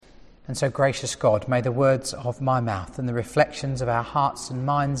And so, gracious God, may the words of my mouth and the reflections of our hearts and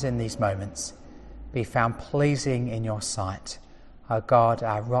minds in these moments be found pleasing in your sight, our God,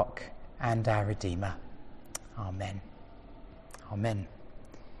 our rock and our Redeemer. Amen. Amen.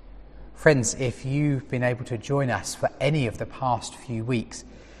 Friends, if you've been able to join us for any of the past few weeks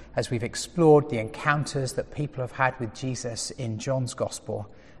as we've explored the encounters that people have had with Jesus in John's Gospel,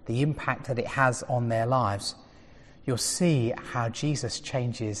 the impact that it has on their lives, you'll see how Jesus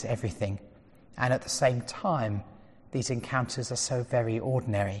changes everything. And at the same time, these encounters are so very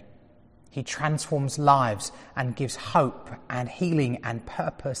ordinary. He transforms lives and gives hope and healing and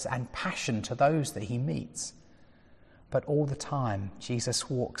purpose and passion to those that he meets. But all the time, Jesus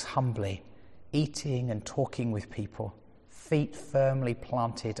walks humbly, eating and talking with people, feet firmly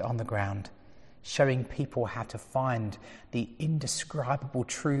planted on the ground, showing people how to find the indescribable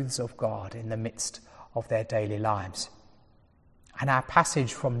truths of God in the midst of their daily lives. And our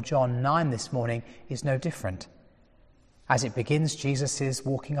passage from John 9 this morning is no different. As it begins, Jesus is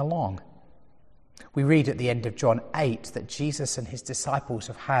walking along. We read at the end of John 8 that Jesus and his disciples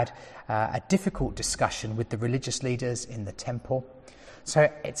have had a difficult discussion with the religious leaders in the temple.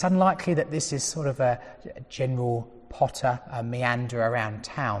 So it's unlikely that this is sort of a general potter, a meander around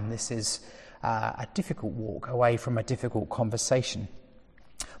town. This is a difficult walk away from a difficult conversation.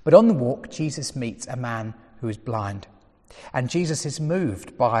 But on the walk, Jesus meets a man who is blind. And Jesus is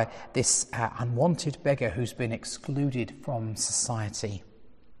moved by this unwanted beggar who's been excluded from society.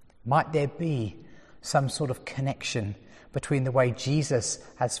 Might there be some sort of connection between the way Jesus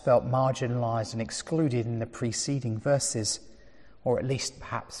has felt marginalised and excluded in the preceding verses, or at least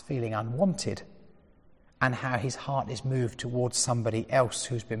perhaps feeling unwanted, and how his heart is moved towards somebody else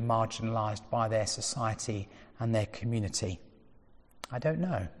who's been marginalised by their society and their community? I don't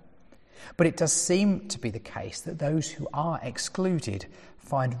know. But it does seem to be the case that those who are excluded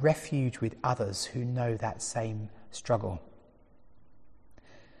find refuge with others who know that same struggle.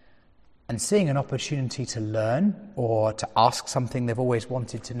 And seeing an opportunity to learn or to ask something they've always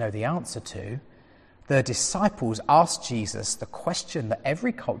wanted to know the answer to, the disciples asked Jesus the question that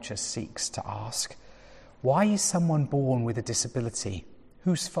every culture seeks to ask: why is someone born with a disability?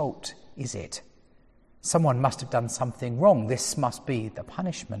 Whose fault is it? Someone must have done something wrong. This must be the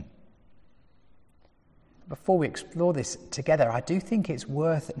punishment. Before we explore this together, I do think it's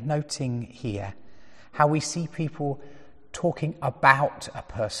worth noting here how we see people talking about a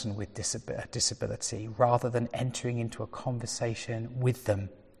person with disability rather than entering into a conversation with them.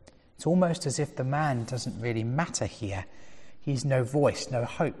 It's almost as if the man doesn't really matter here. He's no voice, no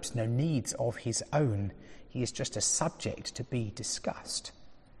hopes, no needs of his own. He is just a subject to be discussed.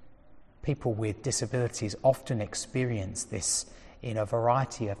 People with disabilities often experience this in a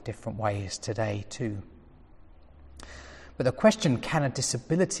variety of different ways today too. But the question, can a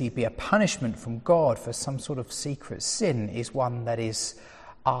disability be a punishment from God for some sort of secret sin, is one that is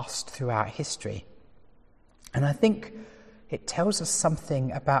asked throughout history. And I think it tells us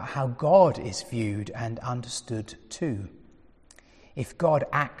something about how God is viewed and understood too. If God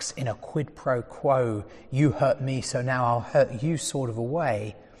acts in a quid pro quo, you hurt me, so now I'll hurt you sort of a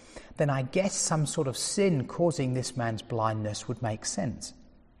way, then I guess some sort of sin causing this man's blindness would make sense.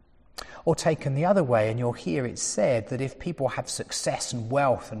 Or taken the other way, and you'll hear it said that if people have success and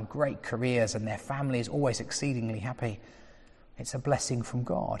wealth and great careers and their family is always exceedingly happy, it's a blessing from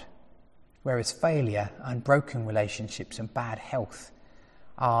God. Whereas failure and broken relationships and bad health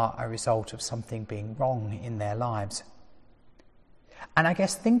are a result of something being wrong in their lives. And I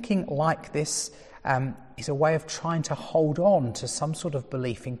guess thinking like this is a way of trying to hold on to some sort of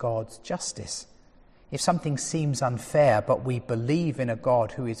belief in God's justice. If something seems unfair, but we believe in a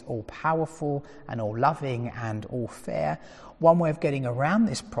God who is all-powerful and all-loving and all-fair, one way of getting around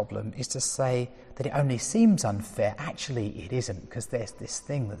this problem is to say that it only seems unfair. Actually, it isn't, because there's this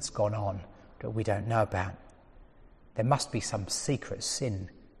thing that's gone on that we don't know about. There must be some secret sin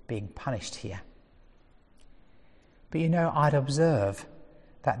being punished here. But I'd observe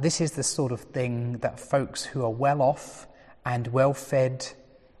that this is the sort of thing that folks who are well off and well-fed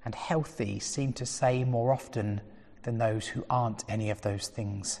and healthy seem to say more often than those who aren't any of those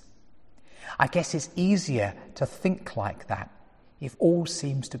things. I guess it's easier to think like that if all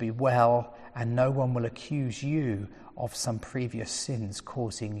seems to be well and no one will accuse you of some previous sins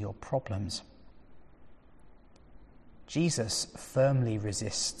causing your problems. Jesus firmly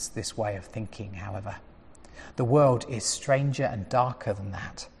resists this way of thinking, however. The world is stranger and darker than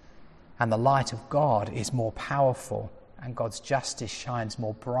that, and the light of God is more powerful, and God's justice shines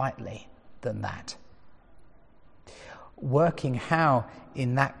more brightly than that. working how,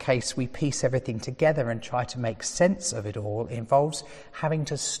 in that case, we piece everything together and try to make sense of it all involves having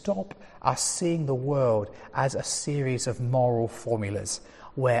to stop us seeing the world as a series of moral formulas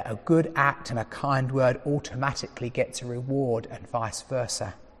where a good act and a kind word automatically gets a reward and vice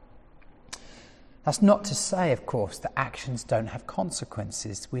versa. That's not to say, of course, that actions don't have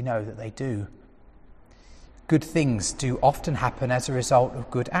consequences. We know that they do. Good things do often happen as a result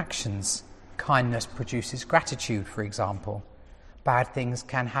of good actions. Kindness produces gratitude, for example. Bad things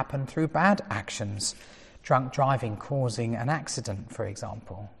can happen through bad actions. Drunk driving causing an accident, for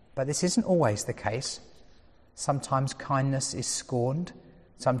example. But this isn't always the case. Sometimes kindness is scorned.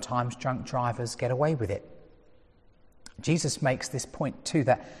 Sometimes drunk drivers get away with it. Jesus makes this point too,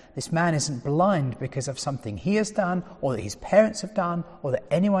 that this man isn't blind because of something he has done, or that his parents have done, or that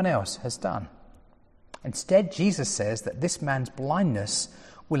anyone else has done. Instead, Jesus says that this man's blindness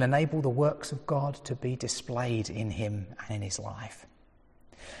will enable the works of God to be displayed in him and in his life.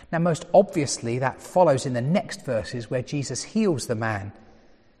 Now, most obviously, that follows in the next verses where Jesus heals the man.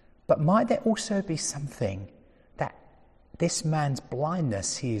 But might there also be something that this man's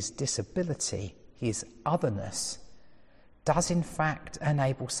blindness, his disability, his otherness, does in fact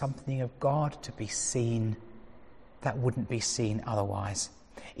enable something of God to be seen that wouldn't be seen otherwise?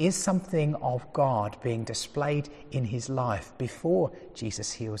 Is something of God being displayed in his life before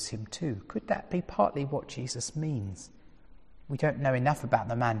Jesus heals him too? Could that be partly what Jesus means? We don't know enough about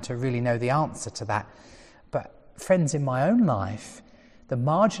the man to really know the answer to that. But friends, in my own life, the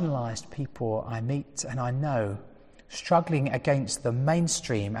marginalised people I meet and I know, struggling against the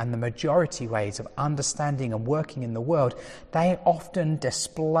mainstream and the majority ways of understanding and working in the world, they often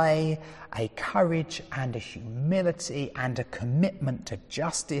display a courage and a humility and a commitment to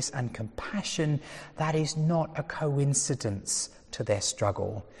justice and compassion that is not a coincidence to their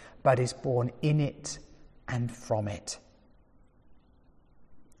struggle, but is born in it and from it.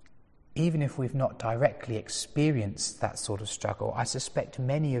 Even if we've not directly experienced that sort of struggle, I suspect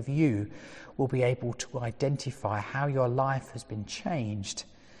many of you will be able to identify how your life has been changed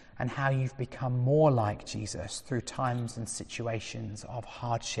and how you've become more like Jesus through times and situations of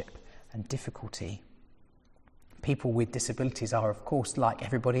hardship and difficulty. People with disabilities are, of course, like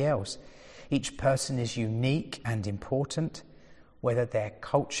everybody else. Each person is unique and important, whether their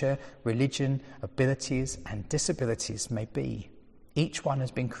culture, religion, abilities and disabilities may be. Each one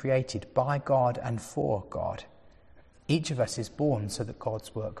has been created by God and for God. Each of us is born so that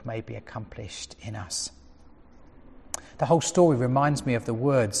God's work may be accomplished in us. The whole story reminds me of the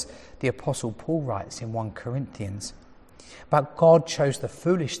words the Apostle Paul writes in 1 Corinthians. But God chose the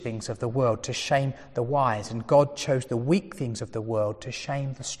foolish things of the world to shame the wise, and God chose the weak things of the world to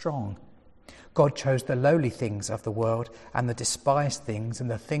shame the strong. God chose the lowly things of the world and the despised things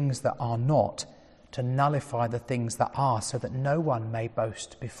and the things that are not, to nullify the things that are, so that no one may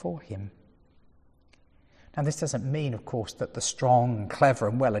boast before him. Now, this doesn't mean, of course, that the strong and clever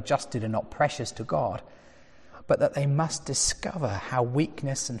and well-adjusted are not precious to God, but that they must discover how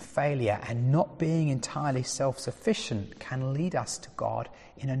weakness and failure and not being entirely self-sufficient can lead us to God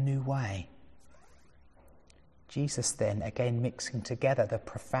in a new way. Jesus then, again mixing together the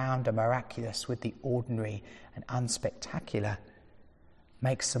profound and miraculous with the ordinary and unspectacular,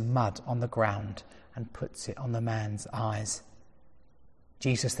 makes some mud on the ground and puts it on the man's eyes.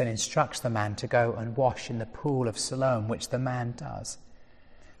 Jesus then instructs the man to go and wash in the pool of Siloam, which the man does.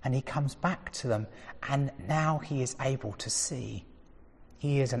 And he comes back to them, and now he is able to see.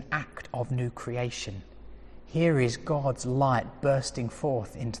 He is an act of new creation. Here is God's light bursting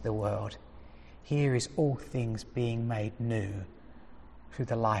forth into the world. Here is all things being made new through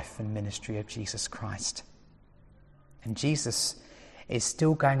the life and ministry of Jesus Christ. And Jesus is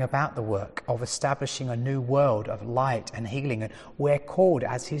still going about the work of establishing a new world of light and healing, and we're called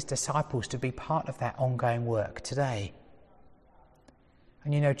as his disciples to be part of that ongoing work today.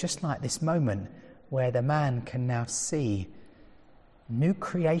 And just like this moment where the man can now see, new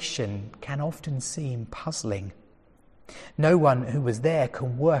creation can often seem puzzling. No one who was there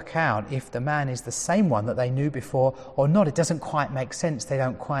can work out if the man is the same one that they knew before or not. It doesn't quite make sense. They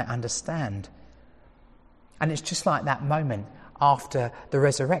don't quite understand. And it's just like that moment after the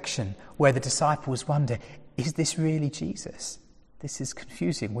resurrection where the disciples wonder, is this really Jesus? This is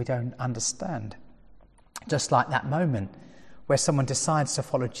confusing. We don't understand. Just like that moment where someone decides to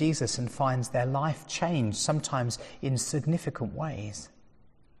follow Jesus and finds their life changed, sometimes in significant ways.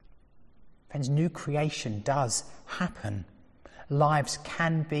 Friends, new creation does happen. Lives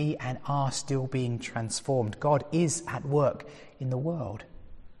can be and are still being transformed. God is at work in the world.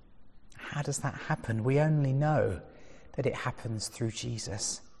 How does that happen? We only know that it happens through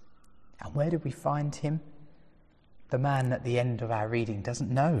Jesus. And where do we find him? The man at the end of our reading doesn't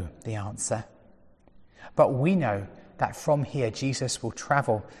know the answer. But we know that from here Jesus will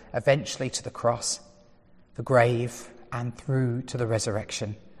travel eventually to the cross, the grave, and through to the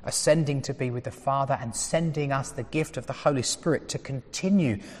resurrection, ascending to be with the Father and sending us the gift of the Holy Spirit to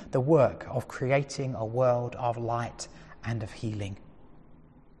continue the work of creating a world of light and of healing.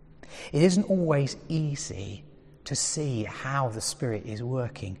 It isn't always easy to see how the Spirit is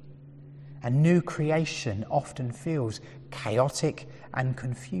working, and new creation often feels chaotic and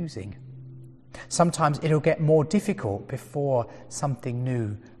confusing. Sometimes it'll get more difficult before something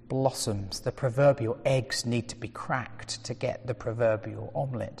new blossoms. The proverbial eggs need to be cracked to get the proverbial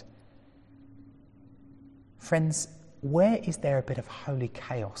omelette. Friends, where is there a bit of holy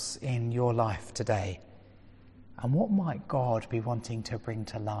chaos in your life today? And what might God be wanting to bring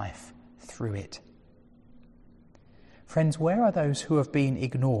to life through it? Friends, where are those who have been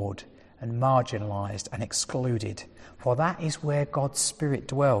ignored and marginalised and excluded? For that is where God's Spirit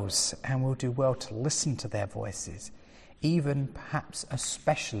dwells, and we'll do well to listen to their voices, even perhaps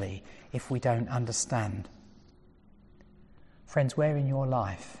especially if we don't understand. Friends, where in your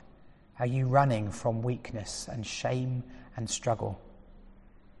life are you running from weakness and shame and struggle,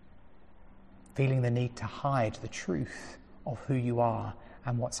 feeling the need to hide the truth of who you are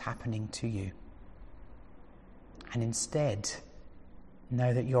and what's happening to you? And instead,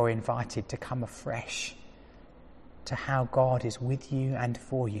 know that you're invited to come afresh to how God is with you and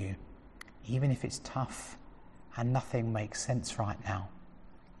for you, even if it's tough and nothing makes sense right now.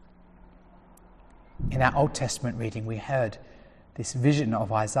 In our Old Testament reading, we heard this vision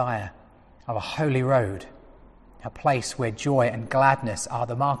of Isaiah of a holy road, a place where joy and gladness are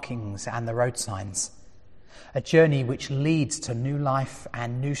the markings and the road signs, a journey which leads to new life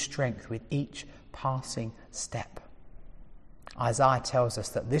and new strength with each passing step. Isaiah tells us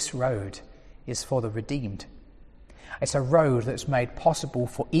that this road is for the redeemed. It's a road that's made possible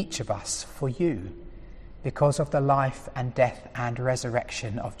for each of us, for you, because of the life and death and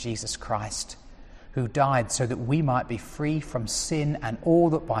resurrection of Jesus Christ, who died so that we might be free from sin and all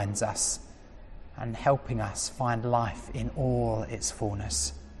that binds us, and helping us find life in all its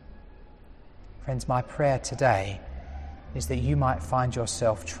fullness. Friends, my prayer today is that you might find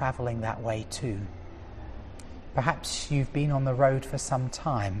yourself travelling that way too. Perhaps you've been on the road for some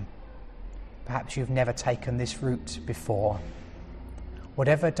time. Perhaps you've never taken this route before.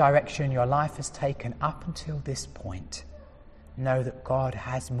 Whatever direction your life has taken up until this point, know that God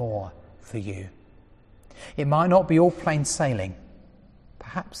has more for you. It might not be all plain sailing.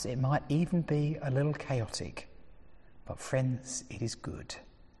 Perhaps it might even be a little chaotic. But friends, it is good,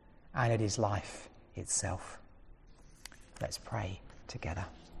 and it is life itself. Let's pray together.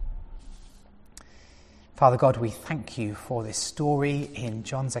 Father God, we thank you for this story in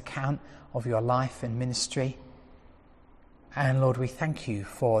John's account of your life and ministry. And Lord, we thank you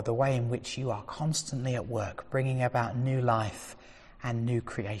for the way in which you are constantly at work, bringing about new life and new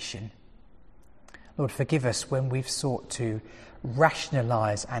creation. Lord, forgive us when we've sought to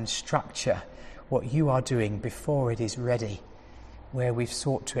rationalise and structure what you are doing before it is ready, where we've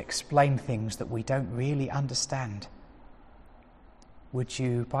sought to explain things that we don't really understand. Would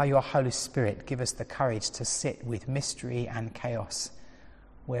you, by your Holy Spirit, give us the courage to sit with mystery and chaos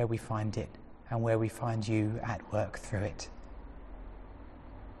where we find it and where we find you at work through it.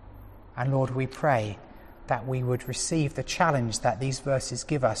 And Lord, we pray that we would receive the challenge that these verses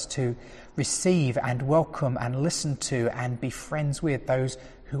give us to receive and welcome and listen to and be friends with those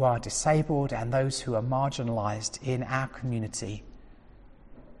who are disabled and those who are marginalised in our community.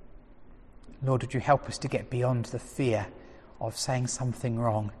 Lord, would you help us to get beyond the fear of saying something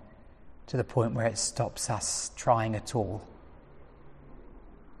wrong to the point where it stops us trying at all.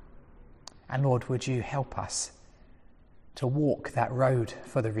 And Lord, would you help us to walk that road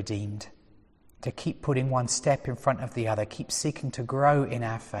for the redeemed, to keep putting one step in front of the other, keep seeking to grow in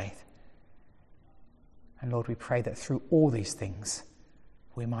our faith. And Lord, we pray that through all these things,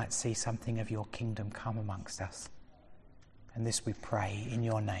 we might see something of your kingdom come amongst us. And this we pray in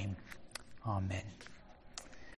your name. Amen.